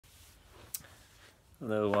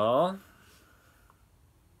Hello all.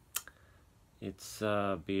 It's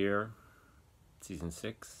Beer, Season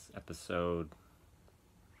 6, Episode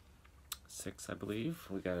 6, I believe.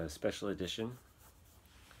 We got a special edition.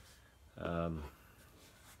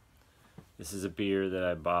 This is a beer that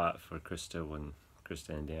I bought for Krista when Krista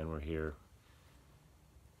and Dan were here.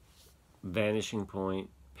 Vanishing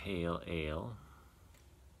Pale Ale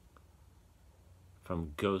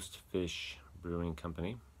from Ghostfish Brewing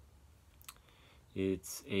Company.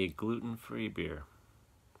 It's a gluten-free beer.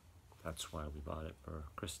 That's why we bought it for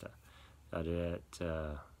Krista. Got it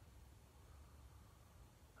at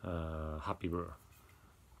Hoppy Brewer.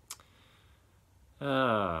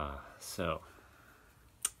 So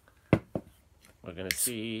we're gonna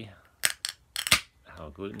see how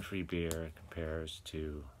gluten-free beer compares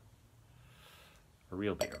to a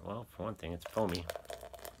real beer. Well, for one thing, it's foamy.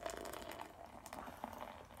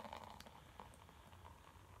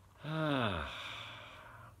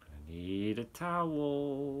 Need a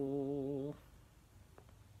towel.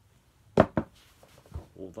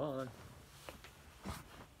 Hold on.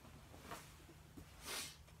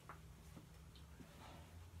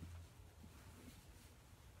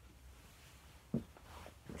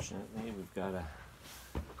 Fortunately, we've got I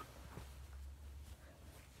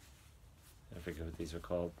forget what these are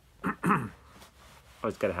called.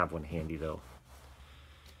 Always got to have one handy though.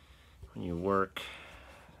 When you work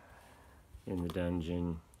in the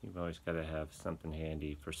dungeon, you've always got to have something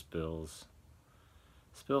handy for spills.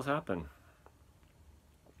 Spills happen.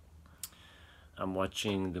 I'm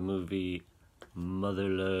watching the movie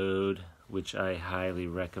Motherload, which I highly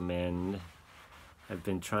recommend. I've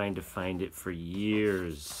been trying to find it for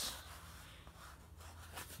years.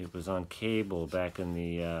 It was on cable back in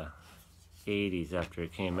the 80s after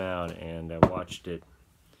it came out, and I watched it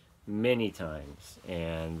many times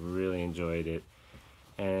and really enjoyed it.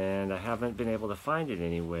 And I haven't been able to find it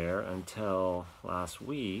anywhere until last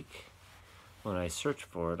week when I searched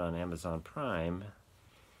for it on Amazon Prime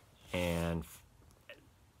and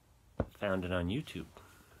found it on YouTube.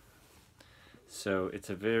 So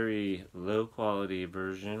it's a very low quality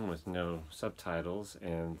version with no subtitles,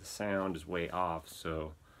 and the sound is way off,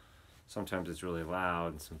 so sometimes it's really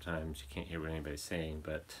loud and sometimes you can't hear what anybody's saying,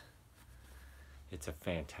 but it's a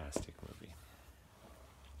fantastic movie.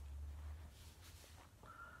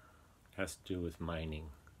 Has to do with mining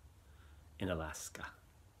in Alaska.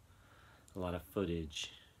 A lot of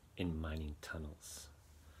footage in mining tunnels.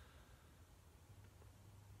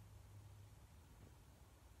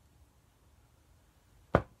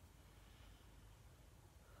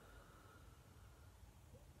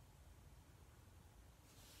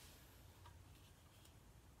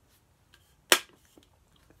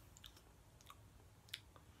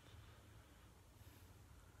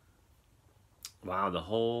 Wow, the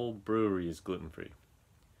whole brewery is gluten-free.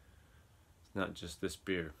 It's not just this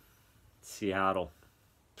beer. Seattle.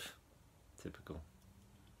 Typical.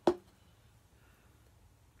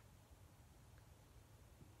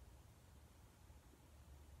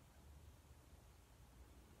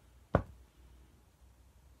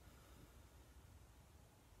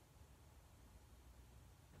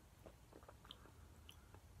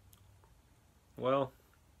 Well,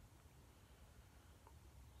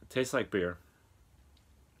 it tastes like beer.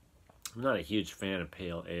 I'm not a huge fan of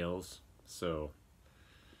pale ales, so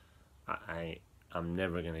I'm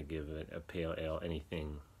never going to give it a pale ale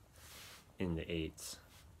anything in the 8s.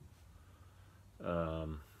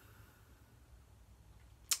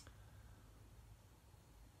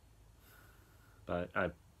 But I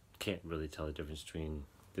can't really tell the difference between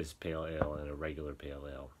this pale ale and a regular pale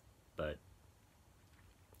ale. But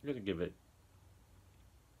I'm going to give it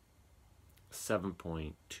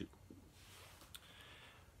 7.2.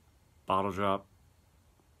 Bottle drop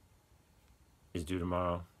is due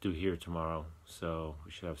here tomorrow, so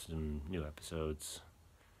we should have some new episodes.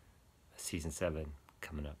 Season 7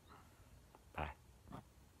 coming up. Bye.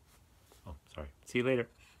 Oh, sorry. See you later.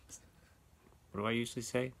 What do I usually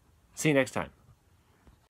say? See you next time.